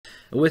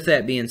With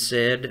that being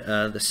said,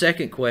 the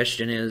second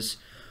question is,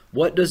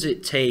 what does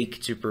it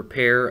take to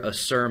prepare a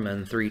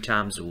sermon 3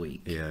 times a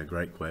week? Yeah,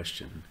 great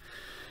question.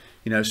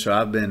 So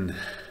I've been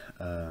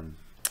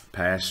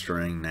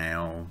pastoring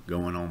now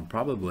going on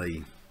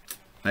probably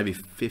maybe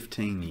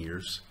 15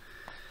 years.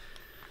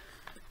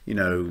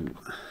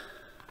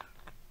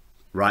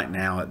 Right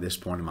now at this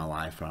point in my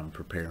life, I'm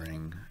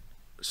preparing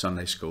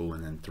Sunday school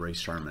and then 3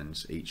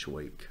 sermons each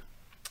week.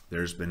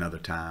 There's been other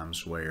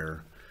times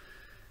where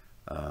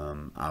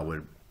I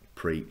would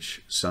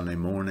preach Sunday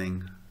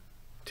morning,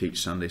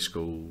 teach Sunday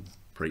school,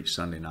 preach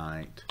Sunday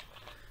night,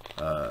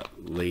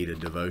 lead a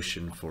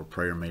devotion for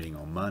prayer meeting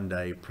on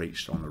Monday,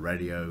 preached on the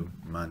radio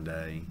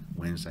Monday,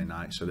 Wednesday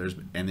night.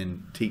 And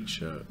then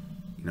teach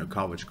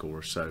college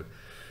course. So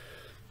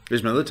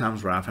there's been other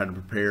times where I've had to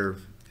prepare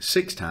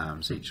 6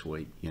 times each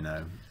week.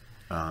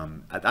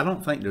 I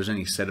don't think there's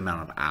any set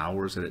amount of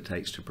hours that it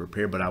takes to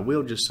prepare, but I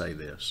will just say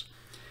this.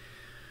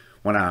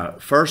 When I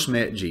first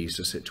met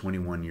Jesus at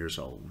 21 years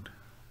old,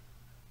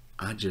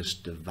 I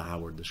just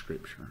devoured the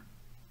Scripture.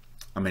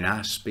 I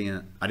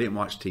didn't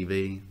watch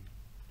TV.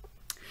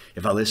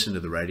 If I listened to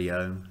the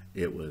radio,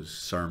 it was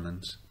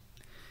sermons.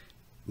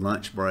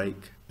 Lunch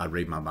break, I'd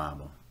read my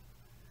Bible.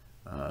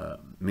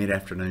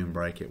 Mid-afternoon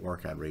break at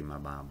work, I'd read my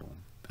Bible.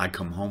 I'd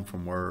come home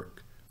from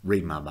work,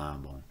 read my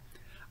Bible.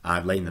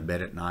 I'd lay in the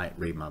bed at night,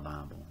 read my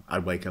Bible.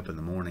 I'd wake up in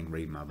the morning,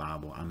 read my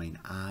Bible.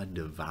 I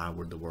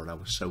devoured the Word. I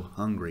was so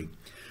hungry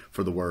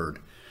for the Word.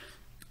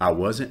 I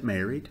wasn't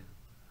married.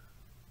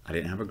 I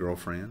didn't have a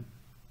girlfriend,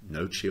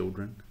 no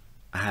children.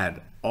 I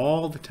had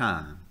all the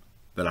time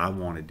that I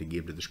wanted to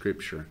give to the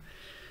Scripture.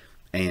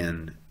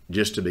 And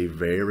just to be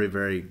very,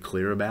 very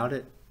clear about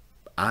it,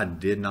 I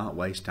did not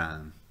waste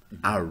time.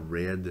 I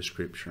read the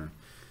Scripture.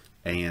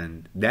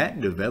 And that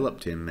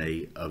developed in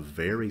me a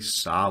very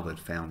solid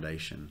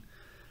foundation.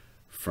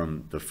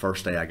 From the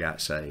first day I got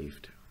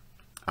saved,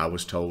 I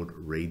was told,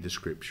 read the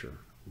Scripture,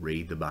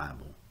 read the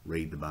Bible,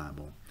 read the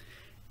Bible.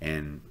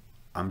 And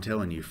I'm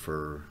telling you,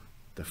 for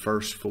the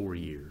first 4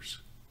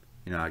 years,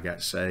 I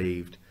got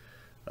saved.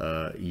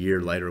 A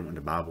year later, I went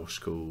to Bible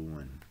school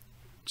and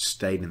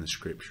stayed in the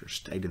Scripture,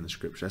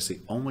 That's the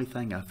only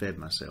thing I fed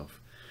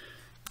myself.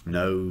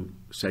 No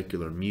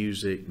secular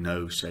music,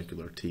 no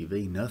secular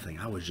TV, nothing.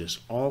 I was just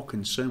all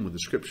consumed with the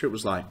Scripture. It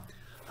was like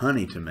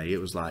honey to me.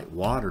 It was like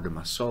water to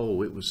my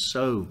soul. It was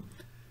so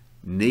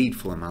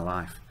needful in my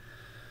life.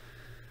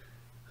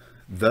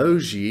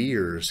 Those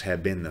years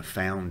have been the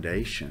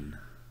foundation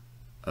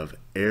of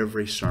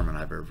every sermon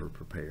I've ever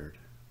prepared.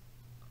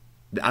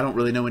 I don't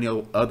really know any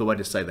other way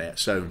to say that.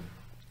 So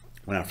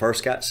when I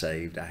first got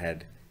saved, I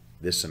had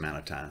this amount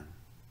of time.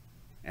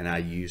 And I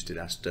used it.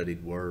 I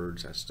studied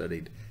words. I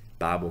studied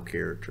Bible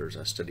characters.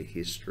 I studied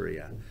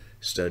history. I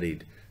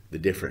studied the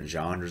different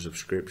genres of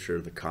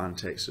Scripture, the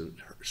context of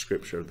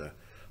Scripture, the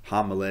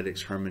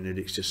homiletics,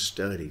 hermeneutics, just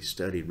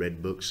studied,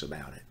 read books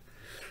about it.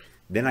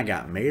 Then I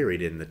got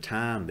married, and the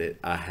time that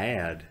I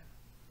had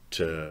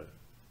to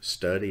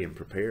study and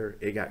prepare,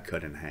 it got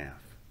cut in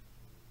half.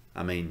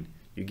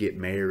 You get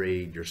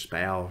married, your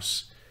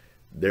spouse,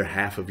 they're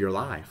half of your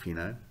life,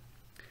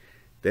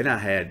 Then I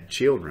had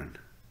children.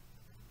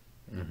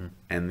 Mm-hmm.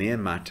 And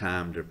then my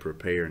time to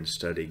prepare and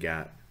study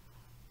got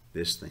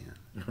this thin.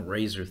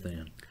 Razor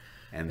thin.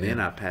 And then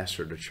I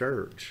pastored a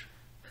church.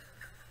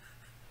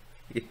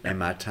 Yeah. And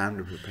my time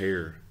to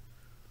prepare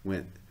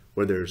went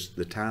where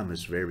the time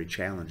is very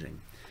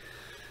challenging.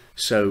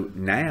 So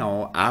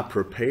now I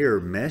prepare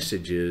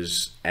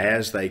messages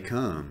as they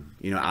come.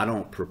 I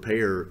don't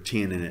prepare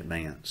 10 in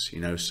advance.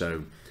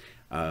 So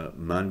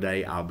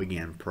Monday I'll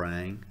begin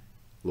praying,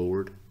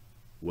 Lord,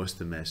 what's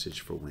the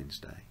message for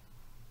Wednesday?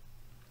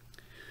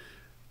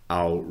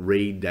 I'll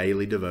read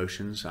daily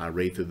devotions. I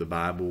read through the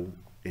Bible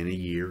in a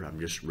year. I'm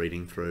just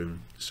reading through.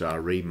 So I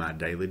read my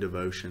daily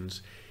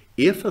devotions.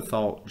 If a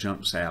thought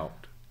jumps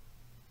out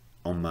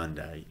on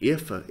Monday,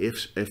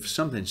 if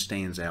something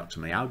stands out to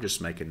me, I'll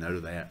just make a note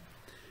of that.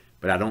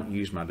 But I don't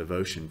use my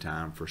devotion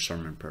time for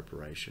sermon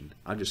preparation.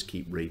 I just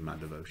keep reading my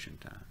devotion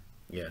time.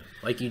 Yeah,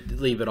 like you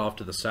leave it off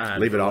to the side.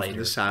 Leave it off to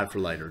the side for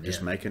later.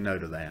 Just make a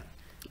note of that.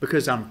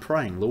 Because I'm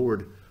praying,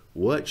 Lord,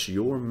 what's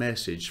your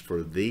message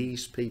for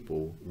these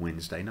people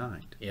Wednesday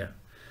night? Yeah.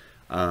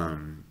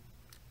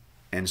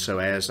 And so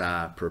as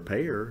I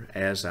prepare,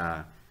 as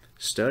I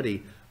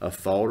study, a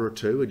thought or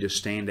two would just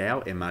stand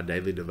out in my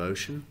daily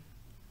devotion.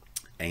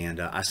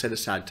 And I set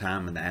aside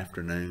time in the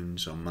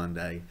afternoons on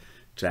Monday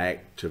to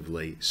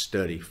actively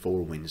study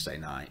for Wednesday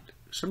night.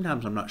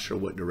 Sometimes I'm not sure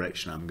what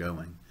direction I'm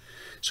going.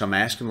 So I'm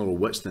asking the Lord,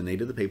 what's the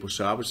need of the people?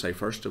 So I would say,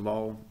 first of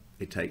all,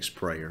 it takes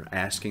prayer,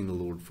 asking the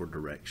Lord for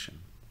direction.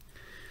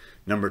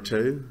 Number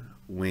 2,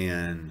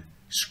 when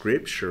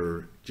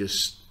Scripture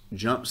just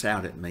jumps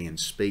out at me and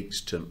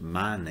speaks to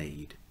my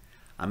need,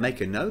 I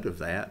make a note of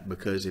that,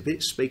 because if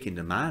it's speaking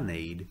to my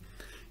need,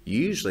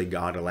 usually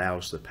God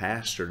allows the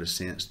pastor to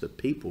sense the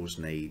people's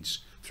needs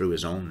through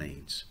his own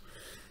needs.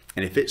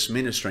 And if it's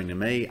ministering to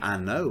me, I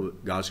know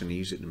God's going to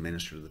use it to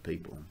minister to the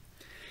people.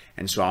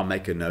 And so I'll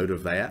make a note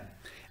of that.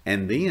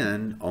 And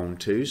then on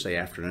Tuesday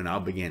afternoon, I'll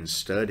begin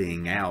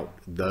studying out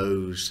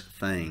those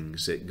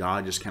things that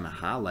God just kind of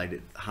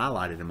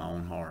highlighted in my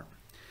own heart.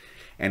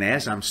 And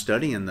as I'm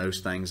studying those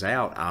things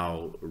out,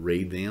 I'll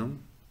read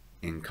them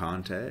in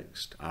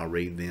context. I'll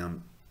read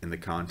them in the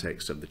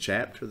context of the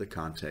chapter, the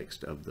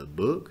context of the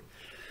book,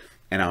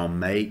 and I'll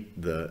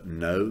make the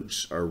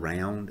notes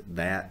around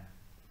that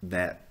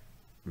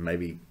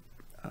maybe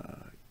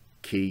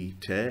key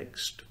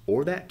text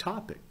or that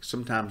topic.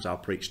 Sometimes I'll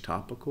preach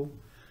topical.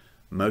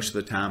 Most of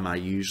the time I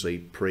usually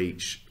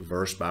preach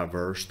verse by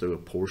verse through a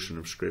portion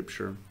of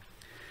Scripture.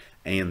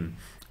 And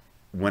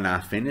when I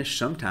finish,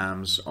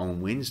 sometimes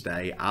on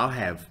Wednesday, I'll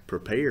have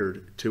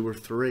prepared 2 or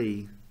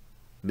 3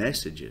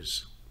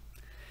 messages.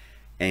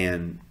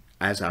 And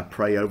as I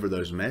pray over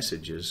those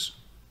messages,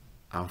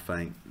 I'll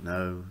think,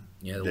 no.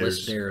 Yeah, the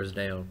list narrows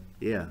down.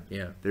 Yeah.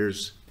 Yeah.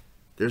 There's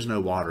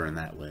no water in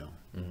that well.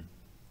 Mm-hmm.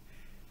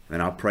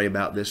 And I'll pray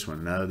about this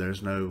one. No,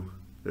 there's no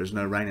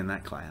rain in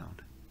that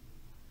cloud.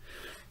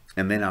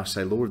 And then I'll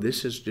say, Lord,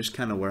 this is just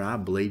kind of where I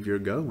believe you're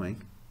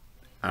going.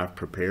 I've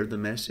prepared the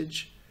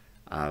message.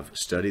 I've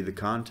studied the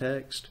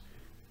context.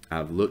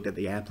 I've looked at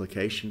the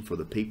application for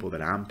the people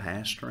that I'm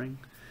pastoring.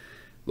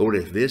 Lord,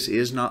 if this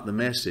is not the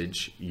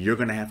message, you're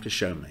going to have to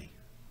show me.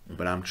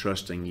 But I'm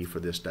trusting you for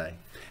this day.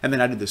 And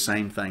then I do the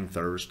same thing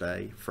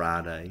Thursday,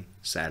 Friday,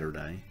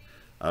 Saturday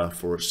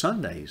for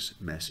Sunday's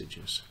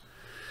messages.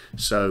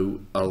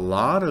 So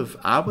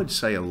I would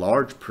say a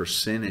large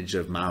percentage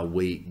of my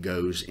week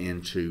goes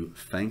into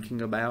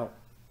thinking about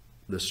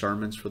the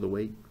sermons for the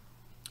week,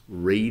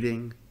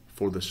 reading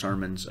for the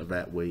sermons of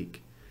that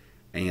week,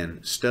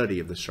 and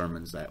study of the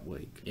sermons that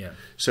week. Yeah.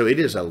 So it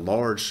is a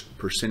large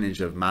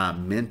percentage of my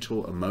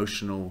mental,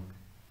 emotional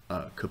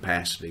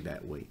capacity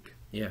that week.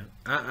 Yeah.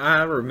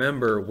 I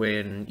remember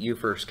when you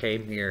first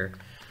came here,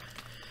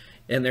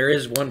 and there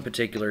is one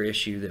particular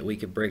issue that we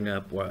could bring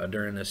up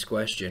during this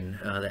question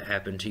that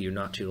happened to you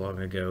not too long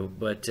ago.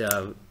 But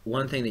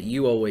one thing that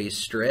you always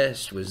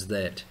stressed was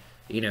that,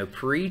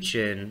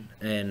 preaching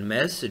and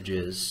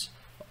messages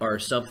are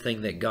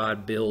something that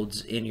God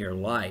builds in your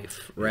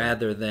life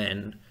rather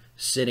than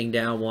sitting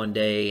down one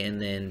day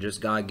and then just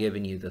God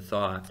giving you the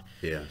thought.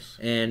 Yes.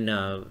 And,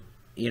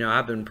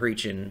 I've been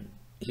preaching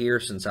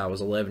here since I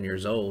was 11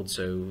 years old,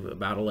 so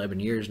about 11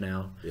 years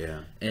now.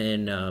 Yeah.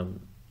 And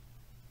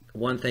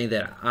one thing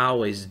that I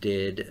always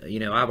did,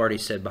 I've already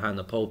said behind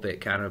the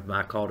pulpit, kind of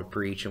my call to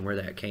preach and where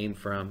that came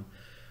from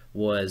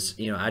was,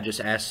 I just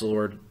asked the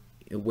Lord,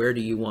 where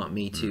do you want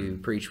me to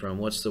preach from?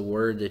 What's the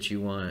word that you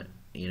want?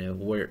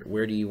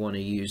 Where do you want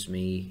to use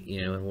me?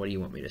 And what do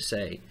you want me to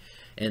say?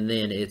 And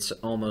then it's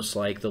almost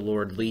like the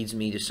Lord leads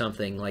me to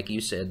something, like you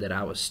said, that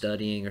I was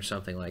studying or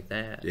something like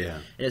that. Yeah.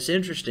 And it's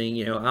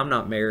interesting, I'm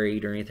not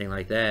married or anything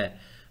like that.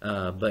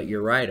 But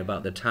you're right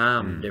about the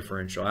time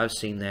differential. I've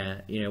seen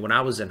that. When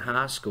I was in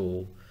high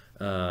school,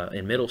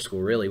 in middle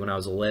school, really, when I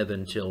was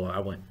 11 till I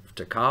went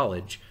to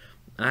college,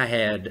 I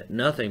had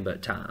nothing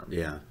but time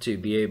to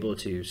be able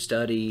to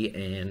study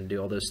and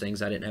do all those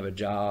things. I didn't have a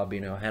job,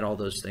 I had all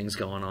those things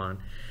going on.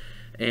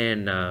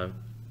 And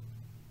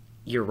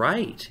you're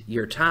right.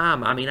 Your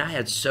time, I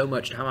had so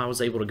much time. I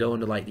was able to go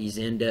into like these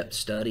in-depth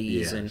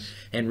studies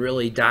and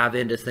really dive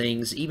into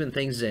things, even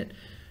things that,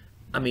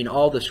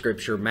 all the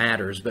Scripture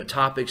matters, but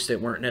topics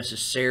that weren't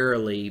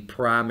necessarily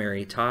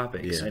primary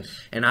topics. Yes.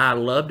 And I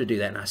love to do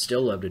that, and I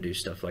still love to do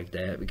stuff like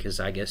that because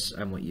I guess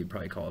I'm what you'd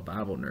probably call a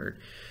Bible nerd.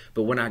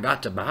 But when I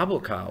got to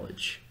Bible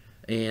college,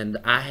 and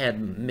I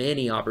had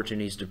many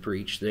opportunities to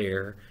preach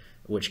there,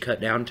 which cut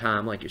down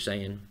time, like you're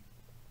saying,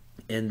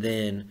 and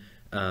then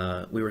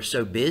we were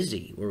so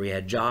busy where we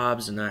had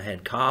jobs and I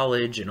had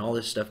college and all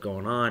this stuff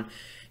going on.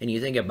 And you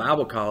think of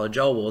Bible college,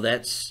 oh, well,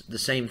 that's the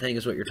same thing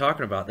as what you're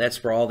talking about.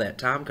 That's where all that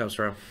time comes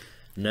from.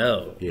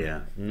 No.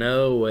 Yeah.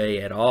 No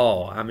way at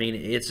all.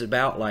 It's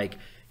about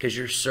because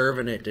you're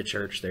serving it to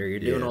church there. You're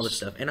doing all this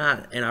stuff. And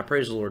I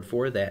praise the Lord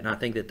for that. And I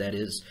think that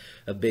is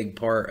a big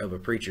part of a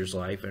preacher's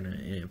life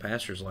and a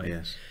pastor's life.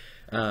 Yes.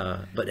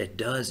 But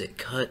it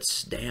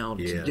cuts down.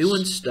 Yes.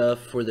 Doing stuff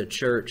for the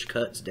church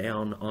cuts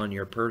down on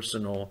your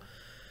personal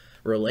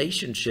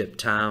relationship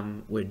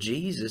time with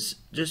Jesus,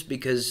 just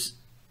because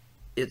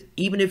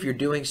even if you're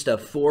doing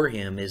stuff for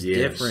him is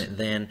different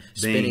than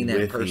spending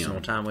that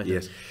personal time with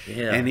him.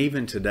 Yeah. And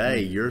even today,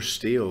 you're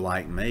still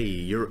like me.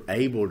 You're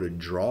able to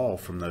draw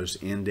from those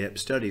in-depth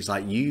studies.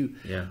 Like you,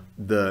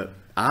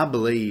 I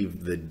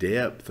believe the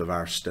depth of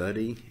our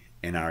study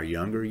in our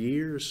younger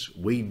years,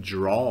 we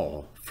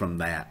draw from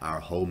that our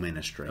whole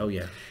ministry. Oh,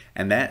 yeah.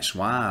 And that's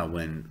why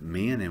when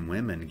men and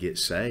women get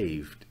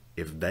saved,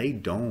 if they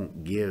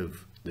don't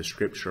give the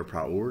Scripture a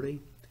priority,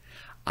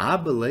 I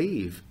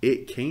believe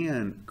it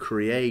can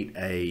create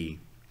a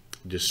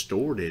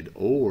distorted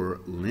or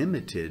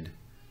limited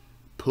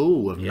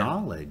pool of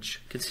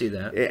knowledge. Could see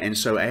that. And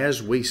so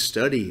as we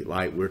study,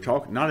 like we're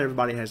talking, not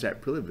everybody has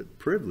that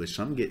privilege.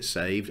 Some get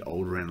saved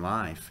older in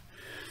life.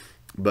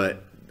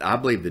 But I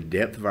believe the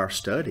depth of our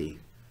study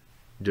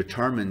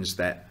determines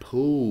that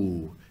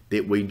pool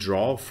that we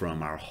draw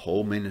from our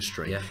whole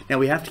ministry. Yeah. Now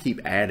we have to keep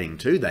adding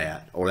to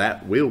that, or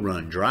that will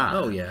run dry.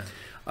 Oh yeah.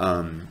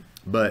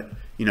 But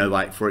you know,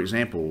 like for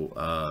example,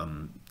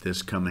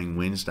 this coming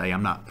Wednesday,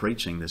 I'm not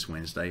preaching this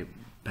Wednesday.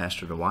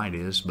 Pastor Dwight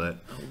is, but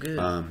Oh, good.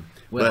 well,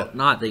 Well,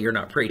 not that you're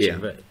not preaching,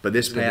 yeah, but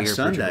this it's good to past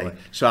hear preacher Sunday, voice.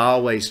 so I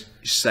always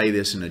say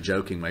this in a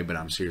joking way, but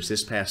I'm serious.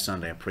 This past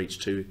Sunday, I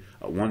preached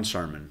one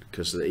sermon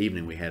because the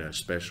evening we had a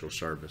special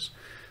service.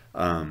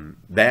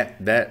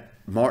 That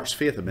March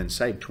 5th, I've been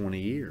saved 20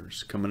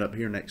 years, coming up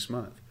here next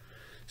month.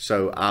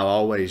 So I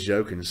always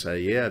joke and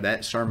say, yeah,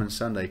 that sermon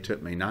Sunday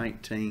took me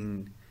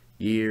 19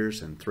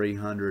 years and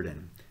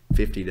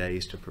 350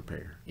 days to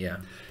prepare. Yeah.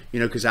 You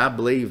know, because I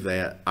believe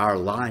that our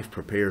life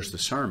prepares the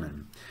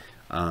sermon.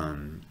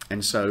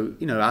 And so,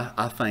 you know,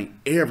 I think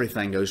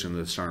everything goes into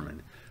the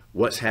sermon.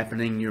 What's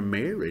happening in your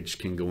marriage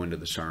can go into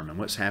the sermon.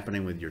 What's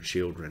happening with your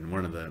children.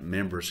 One of the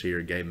members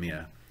here gave me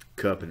a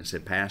cup and it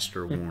said,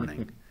 Pastor,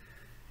 warning.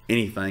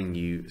 Anything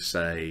you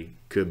say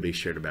could be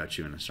shared about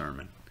you in a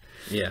sermon.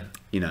 Yeah.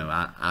 You know,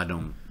 I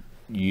don't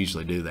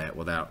usually do that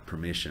without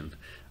permission.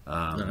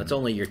 No, it's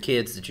only your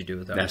kids that you do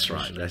without That's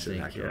permission, right. I That's think,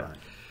 exactly yeah. right.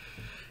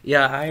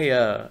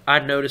 Yeah, I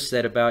noticed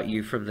that about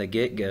you from the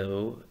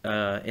get-go,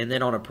 and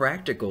then on a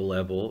practical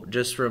level,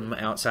 just from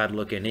outside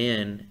looking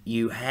in,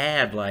 you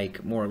had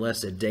like more or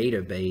less a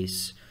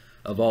database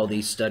of all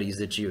these studies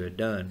that you had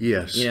done.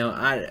 Yes. You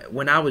know,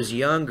 when I was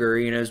younger,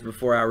 you know, it was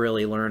before I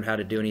really learned how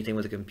to do anything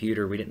with a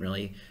computer.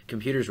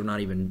 Computers were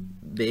not even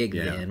big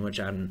Yeah. then, which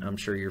I'm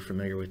sure you're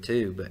familiar with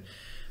too,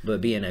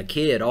 but being a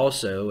kid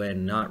also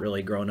and not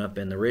really growing up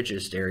in the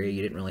richest area,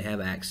 you didn't really have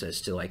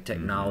access to like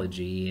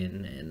technology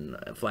and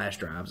flash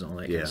drives and all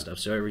that kind Yeah. of stuff.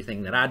 So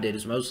everything that I did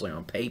is mostly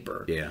on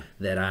paper Yeah.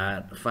 that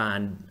I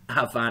find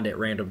at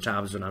random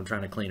times when I'm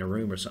trying to clean a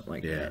room or something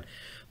like Yeah. that.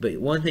 But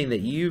one thing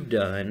that you've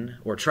done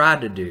or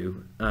tried to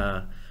do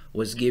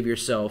was give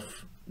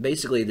yourself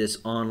basically this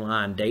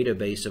online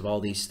database of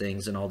all these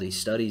things and all these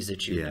studies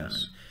that you've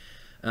Yes.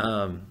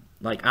 done.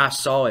 Like I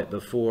saw it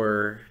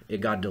before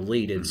it got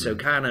deleted, so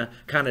kind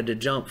of to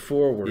jump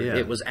forward, Yeah.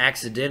 it was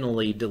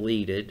accidentally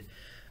deleted,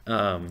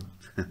 and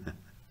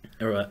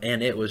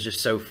it was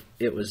just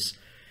it was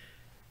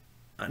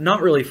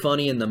not really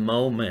funny in the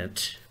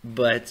moment,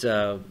 but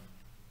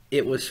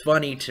it was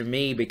funny to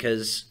me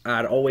because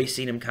I'd always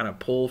seen him kind of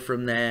pull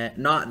from that.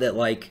 Not that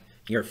like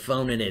you're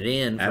phoning it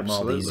in from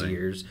all these Absolutely.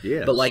 years,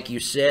 Yes. but like you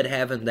said,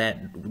 having that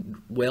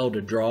well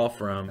to draw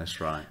from. That's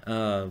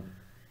right.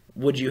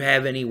 Would you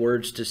have any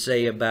words to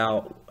say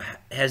about,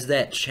 has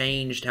that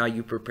changed how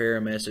you prepare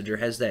a message, or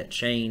has that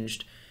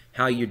changed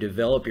how you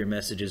develop your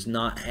messages,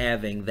 not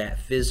having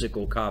that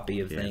physical copy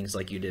of things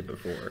like you did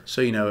before?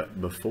 So, you know,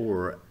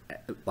 before,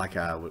 like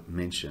I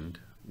mentioned,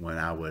 when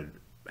I would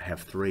have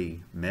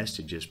 3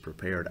 messages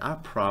prepared, I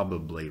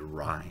probably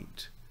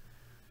write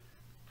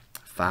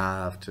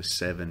 5 to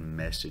 7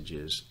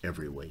 messages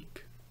every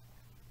week.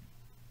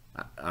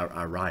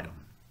 I write them.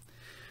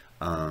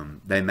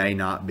 They may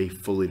not be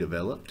fully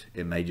developed.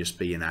 It may just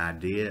be an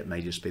idea. It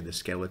may just be the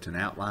skeleton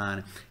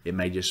outline. It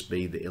may just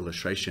be the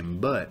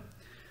illustration. But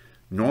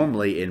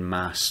normally in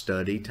my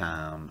study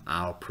time,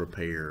 I'll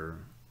prepare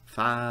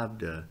 5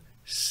 to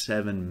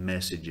 7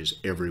 messages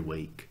every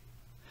week.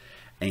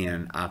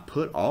 And I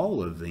put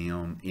all of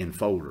them in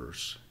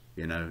folders.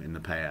 You know, in the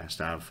past,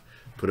 I've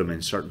put them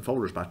in certain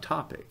folders by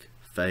topic: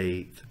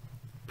 faith,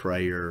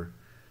 prayer,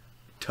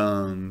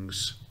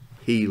 tongues,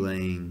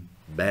 healing,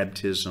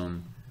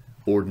 baptism,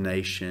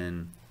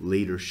 ordination,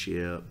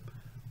 leadership,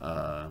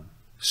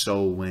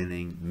 soul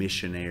winning,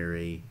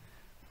 missionary,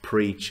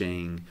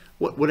 preaching,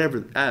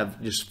 whatever. I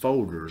have just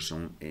folders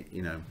on,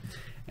 you know,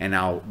 and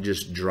I'll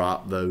just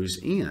drop those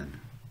in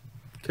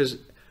because,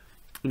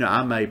 you know,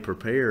 I may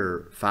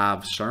prepare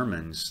 5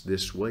 sermons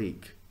this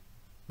week,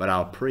 but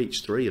I'll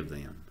preach 3 of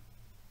them.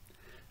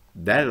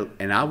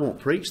 And I won't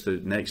preach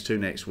the next 2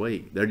 next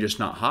week. They're just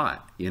not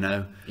hot, you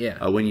know.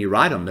 Yeah. When you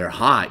write them, they're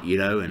hot, you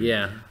know. And,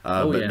 Yeah.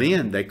 But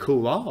then they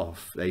cool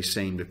off. They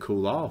seem to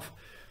cool off.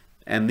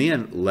 And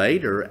then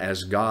later,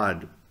 as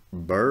God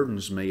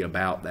burdens me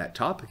about that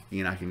topic,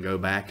 you know, I can go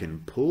back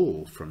and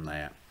pull from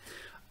that.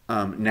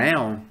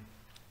 Now,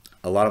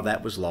 a lot of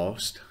that was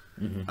lost.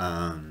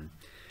 Mm-hmm.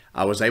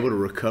 I was able to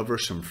recover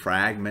some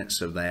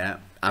fragments of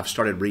that. I've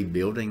started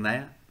rebuilding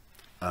that.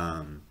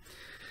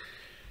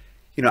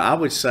 You know, I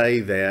would say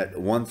that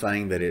one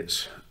thing that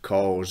it's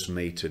caused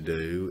me to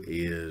do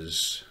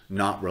is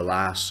not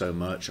rely so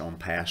much on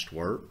past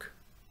work,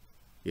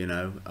 you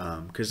know,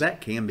 because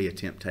that can be a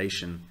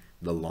temptation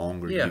the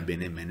longer you've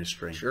been in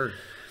ministry. Sure.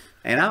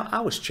 And I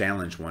was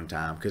challenged one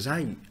time because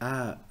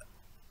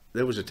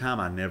there was a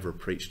time I never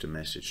preached a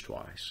message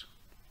twice.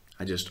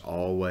 I just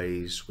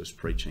always was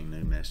preaching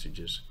new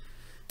messages.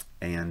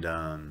 And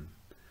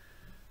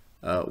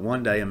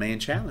one day a man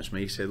challenged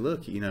me. He said,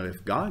 look, you know,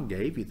 if God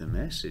gave you the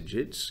message,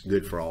 it's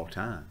good for all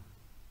time.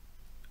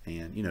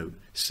 And, you know,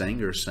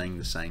 singers sing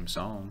the same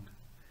song.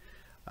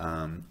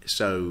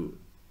 So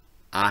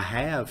I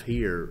have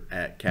here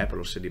at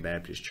Capital City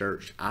Baptist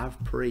Church,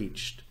 I've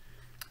preached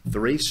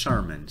 3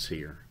 sermons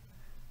here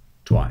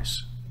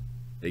twice.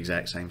 the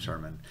exact same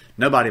sermon.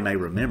 Nobody may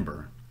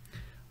remember,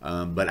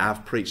 but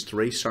I've preached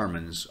 3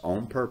 sermons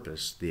on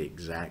purpose, the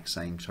exact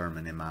same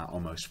sermon in my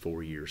almost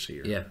 4 years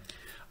here. Yeah.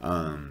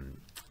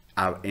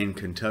 In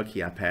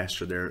Kentucky, I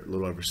pastored there a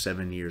little over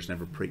 7 years,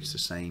 never preached the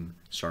same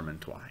sermon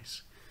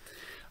twice.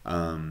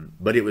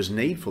 But it was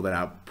needful that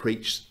I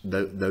preached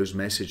those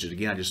messages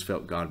again. I just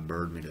felt God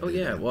burdened me to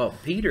do that. Well,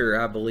 Peter,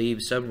 I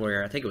believe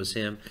somewhere, I think it was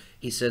him,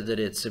 he said that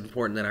it's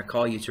important that I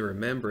call you to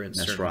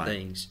remembrance certain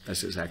things.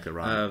 That's exactly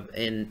right.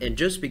 And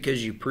just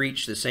because you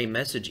preach the same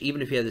message,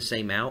 even if you have the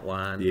same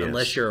outline, Yes.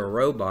 unless you're a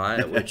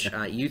robot, which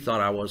you thought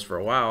I was for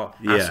a while,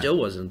 I Yeah. still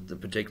wasn't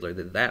particularly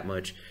that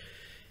much.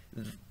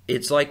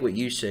 It's like what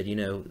you said,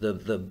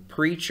 the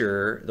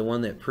preacher, the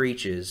one that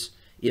preaches,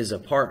 is a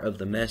part of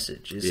the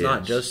message. It's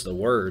not Yes. just the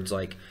words.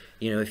 Like,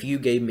 if you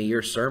gave me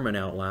your sermon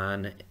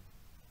outline,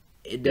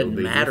 it doesn't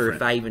be matter different.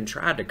 if I even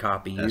tried to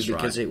copy you, That's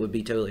because right. it would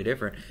be totally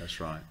different.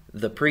 That's right.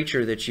 The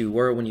preacher that you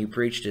were when you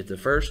preached it the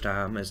first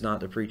time is not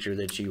the preacher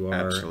that you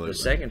are Absolutely. the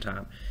second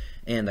time.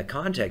 And the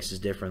context is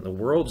different. The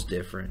world's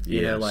different.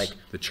 Yes.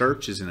 The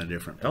church is in a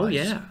different place. Oh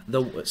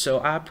yeah.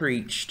 So I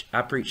preached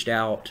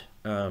out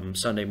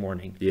Sunday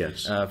morning.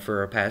 Yes.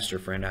 For a pastor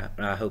friend.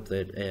 I hope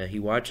that he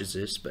watches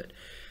this. But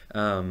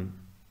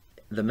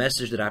the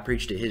message that I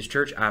preached at his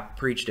church, I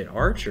preached at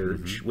our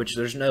church, which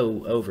there's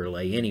no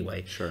overlay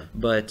anyway. Sure.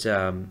 But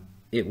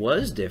it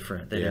was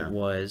different than Yeah. it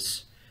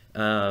was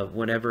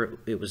whenever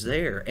it was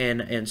there.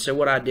 And so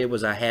what I did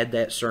was I had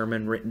that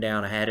sermon written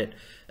down. I had it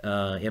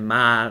in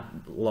my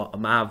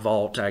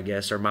vault, I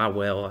guess, or my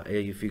well,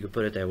 if you could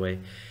put it that way.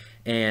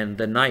 And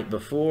the night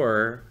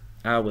before,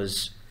 I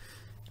was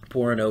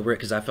poring over it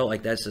because I felt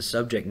like that's the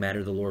subject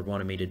matter the Lord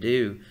wanted me to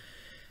do.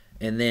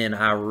 And then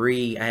I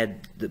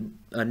had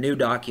a new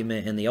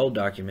document and the old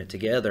document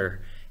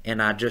together, and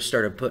I just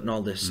started putting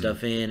all this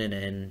stuff in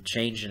and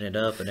changing it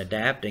up and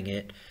adapting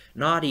it.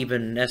 Not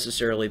even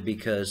necessarily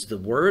because the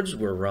words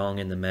were wrong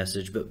in the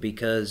message, but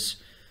because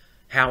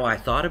how I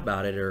thought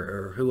about it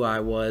or who I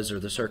was or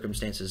the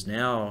circumstances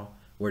now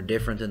were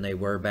different than they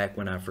were back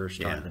when I first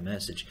started the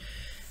message.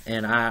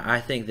 And I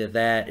think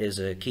that is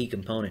a key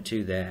component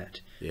to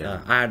that.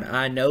 Yeah.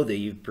 I know that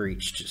you've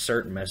preached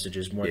certain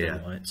messages more Yeah.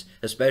 than once,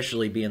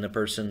 especially being the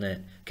person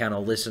that kind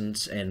of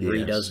listens and Yes.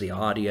 redoes the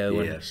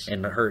audio Yes.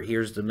 and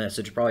hears the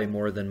message probably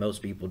more than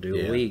most people do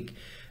Yeah. a week.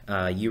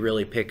 You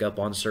really pick up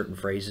on certain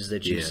phrases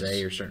that you Yes.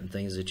 say or certain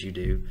things that you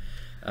do.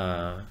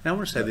 Now, I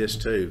want to say this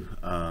too,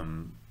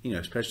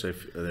 especially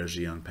if there's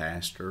a young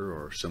pastor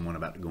or someone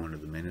about to go into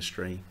the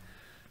ministry,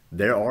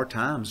 there are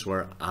times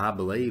where I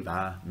believe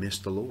I miss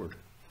the Lord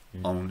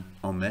on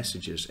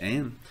messages.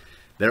 And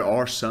there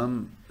are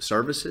some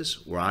services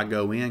where I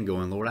go in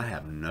going, Lord, I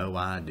have no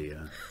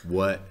idea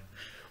what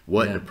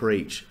to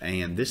preach.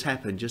 And this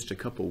happened just a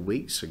couple of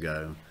weeks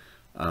ago.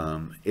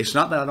 It's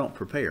not that I don't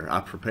prepare. I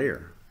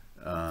prepare.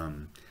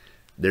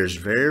 There's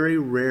very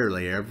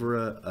rarely ever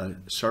a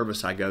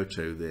service I go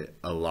to that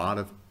a lot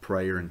of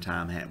prayer and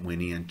time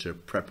went into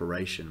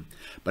preparation.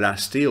 But I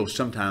still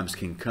sometimes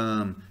can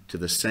come to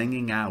the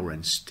singing hour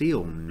and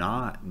still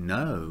not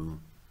know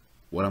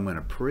what I'm going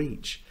to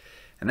preach.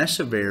 And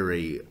that's a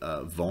very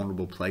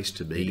vulnerable place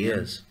to be in. It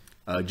is.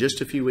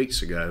 Just a few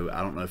weeks ago,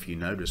 I don't know if you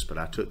noticed, but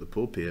I took the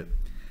pulpit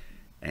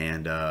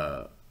and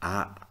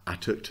I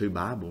took 2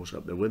 Bibles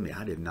up there with me.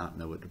 I did not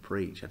know what to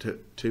preach. I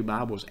took 2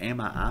 Bibles and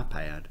my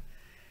iPad,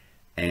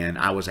 and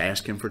I was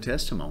asking for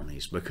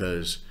testimonies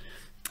because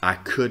I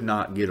could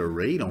not get a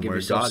read on Give where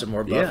yourself God. some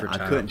more buffer I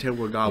time. couldn't tell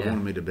where God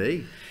wanted me to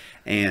be.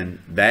 And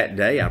that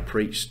day, I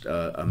preached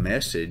a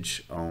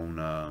message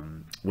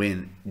on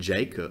when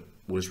Jacob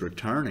was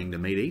returning to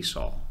meet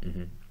Esau.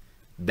 Mm-hmm.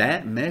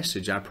 That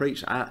message I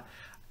preached,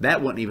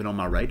 that wasn't even on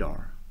my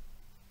radar.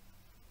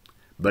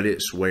 But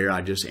it's where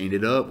I just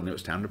ended up when it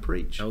was time to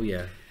preach. Oh,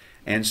 yeah.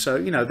 And so,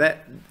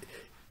 that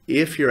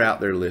if you're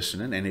out there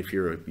listening, and if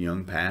you're a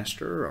young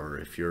pastor, or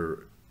if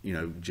you're,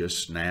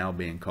 just now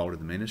being called to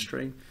the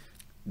ministry,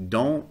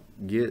 don't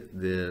get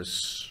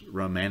this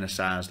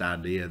romanticized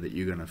idea that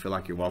you're going to feel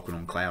like you're walking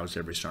on clouds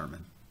every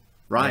sermon.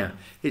 Right? Yeah.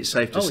 It's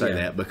safe to Oh, say yeah.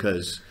 that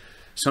because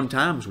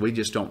sometimes we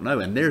just don't know.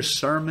 And there's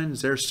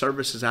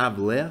services I've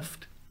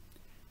left,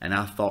 and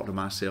I thought to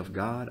myself,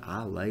 God,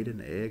 I laid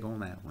an egg on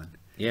that one.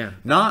 Yeah.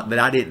 Not that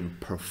I didn't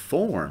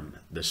perform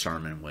the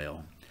sermon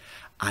well.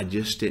 I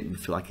just didn't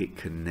feel like it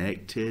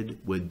connected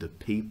with the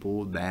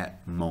people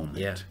that moment.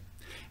 Yeah.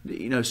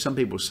 Some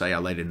people say I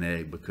laid an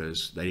egg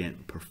because they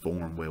didn't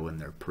perform well in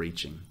their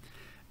preaching.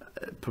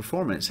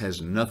 Performance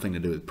has nothing to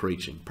do with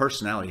preaching.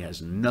 Personality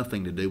has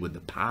nothing to do with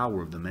the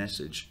power of the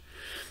message.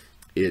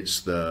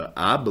 It's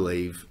I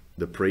believe,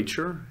 the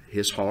preacher,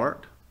 his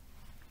heart,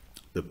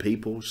 the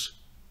people's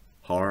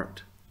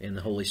heart, In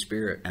the Holy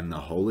Spirit. and the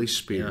Holy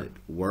Spirit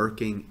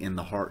working in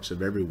the hearts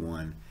of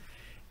everyone.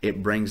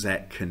 It brings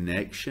that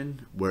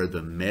connection where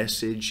the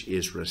message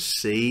is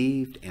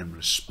received and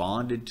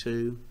responded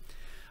to.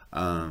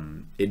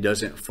 It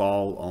doesn't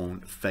fall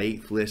on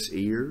faithless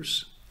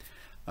ears.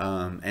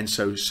 And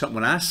so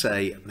when I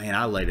say, man,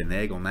 I laid an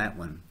egg on that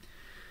one,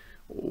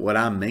 what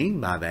I mean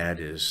by that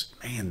is,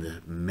 man,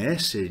 the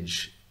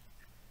message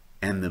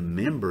and the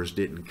members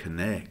didn't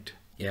connect.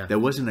 Yeah. There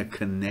wasn't a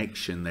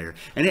connection there.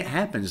 And it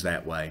happens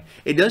that way.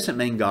 It doesn't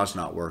mean God's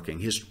not working.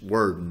 His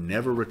word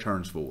never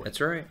returns void.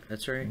 That's right.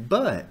 That's right.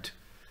 But,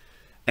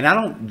 and I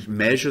don't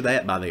measure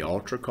that by the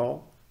altar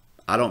call.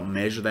 I don't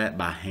measure that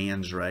by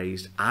hands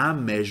raised. I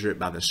measure it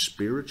by the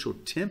spiritual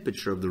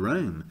temperature of the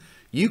room.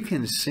 You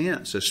can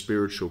sense a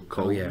spiritual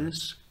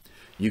coldness.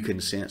 You can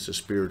sense a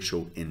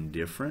spiritual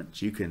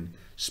indifference. You can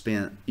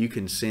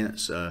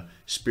sense a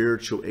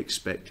spiritual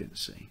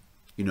expectancy,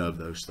 of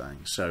those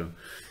things. So,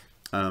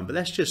 but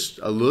that's just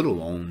a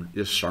little on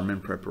just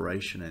sermon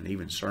preparation and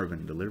even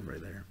sermon delivery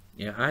there.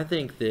 Yeah, I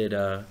think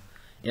that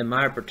in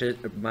my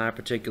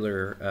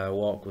particular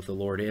walk with the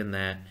Lord, in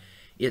that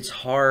it's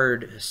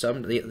hard.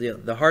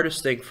 The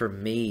hardest thing for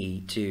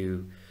me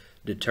to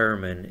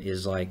determine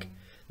is, like,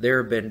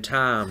 there have been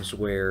times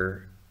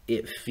where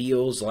it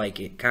feels like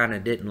it kind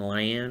of didn't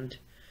land,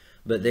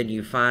 but then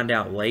you find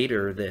out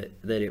later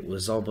that it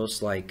was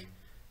almost like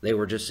they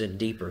were just in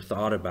deeper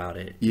thought about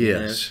it.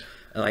 Yes.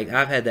 Like,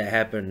 I've had that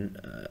happen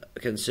a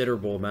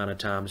considerable amount of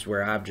times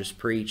where I've just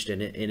preached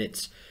and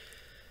it's,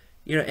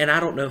 and I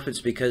don't know if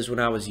it's because when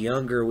I was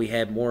younger we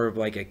had more of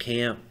like a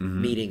camp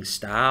meeting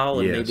style,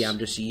 and maybe I'm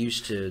just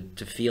used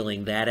to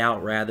feeling that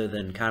out rather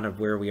than kind of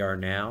where we are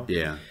now.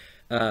 Yeah.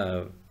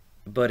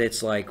 But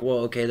it's like, well,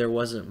 okay, there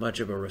wasn't much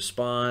of a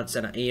response,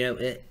 and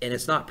and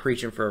it's not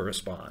preaching for a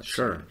response.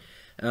 Sure.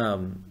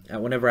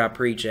 Whenever I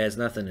preach, it has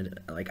nothing,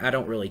 like, I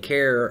don't really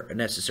care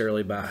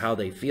necessarily about how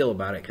they feel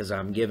about it, because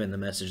I'm giving the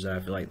message that I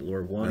feel like the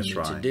Lord wanted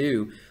me to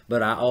do,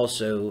 but I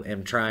also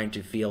am trying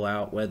to feel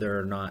out whether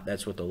or not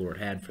that's what the Lord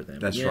had for them.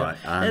 That's right.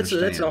 I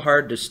understand. That's a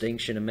hard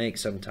distinction to make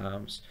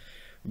sometimes.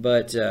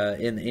 But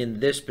in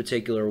this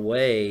particular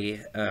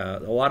way, a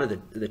lot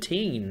of the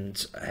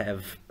teens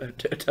have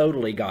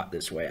totally got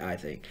this way. I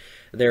think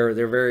they're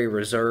very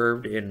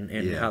reserved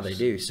in how they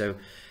do. So,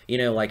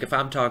 like, if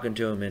I'm talking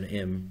to them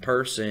in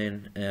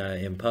person,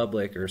 in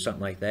public, or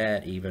something like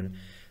that, even,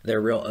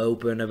 they're real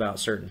open about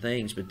certain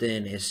things. But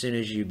then as soon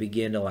as you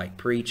begin to, like,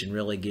 preach and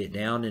really get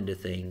down into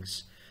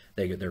things,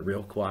 they're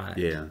real quiet.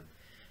 Yeah.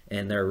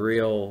 And they're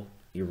real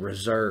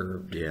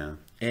reserved. Yeah.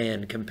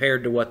 And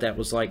compared to what that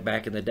was like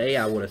back in the day,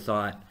 I would have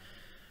thought,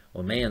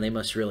 well, man, they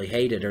must really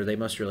hate it, or they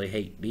must really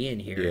hate being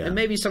here. Yeah. And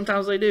maybe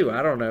sometimes they do.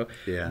 I don't know.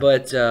 Yeah.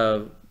 But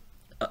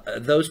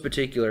those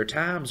particular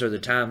times are the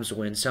times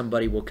when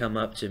somebody will come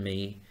up to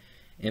me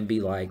and be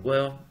like,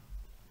 well,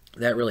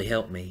 that really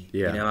helped me.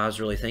 Yeah. I was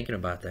really thinking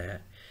about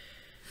that.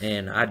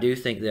 And I do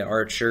think that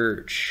our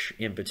church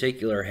in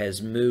particular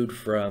has moved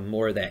from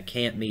more of that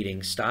camp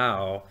meeting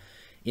style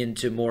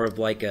into more of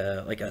like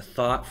a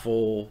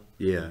thoughtful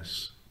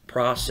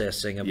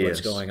processing of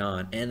what's going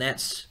on. And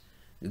that's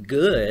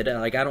good.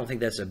 Like, I don't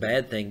think that's a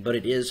bad thing, but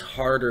it is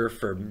harder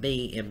for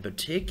me in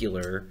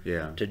particular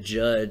to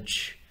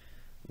judge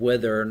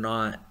whether or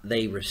not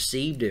they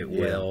received it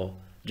well,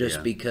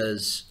 just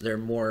because they're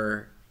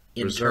more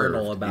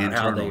internal about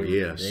how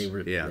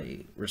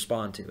they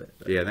respond to it.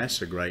 Yeah,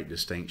 that's a great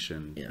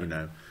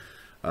distinction.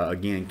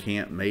 Again,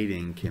 camp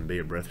meeting can be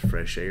a breath of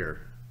fresh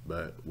air,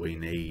 but we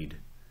need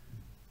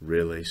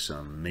really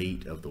some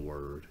meat of the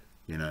word.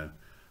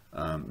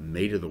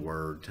 Meat of the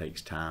word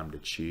takes time to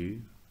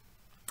chew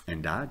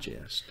and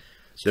digest.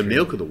 The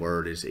milk of the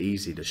word is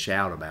easy to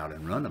shout about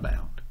and run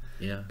about.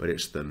 Yeah. But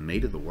it's the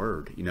meat of the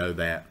word,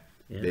 that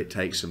it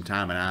takes some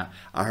time. And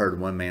I heard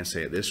one man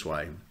say it this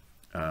way.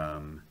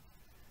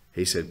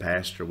 He said,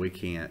 Pastor, we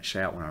can't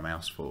shout when our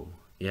mouth's full.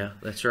 Yeah,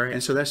 that's right.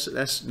 And so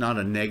that's not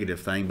a negative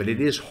thing, but it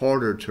is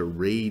harder to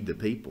read the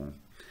people.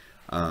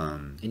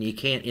 And you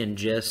can't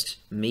ingest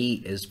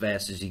meat as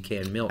fast as you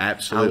can milk.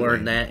 Absolutely. I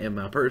learned that in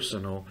my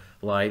personal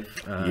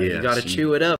life. Yes, you got to chew it up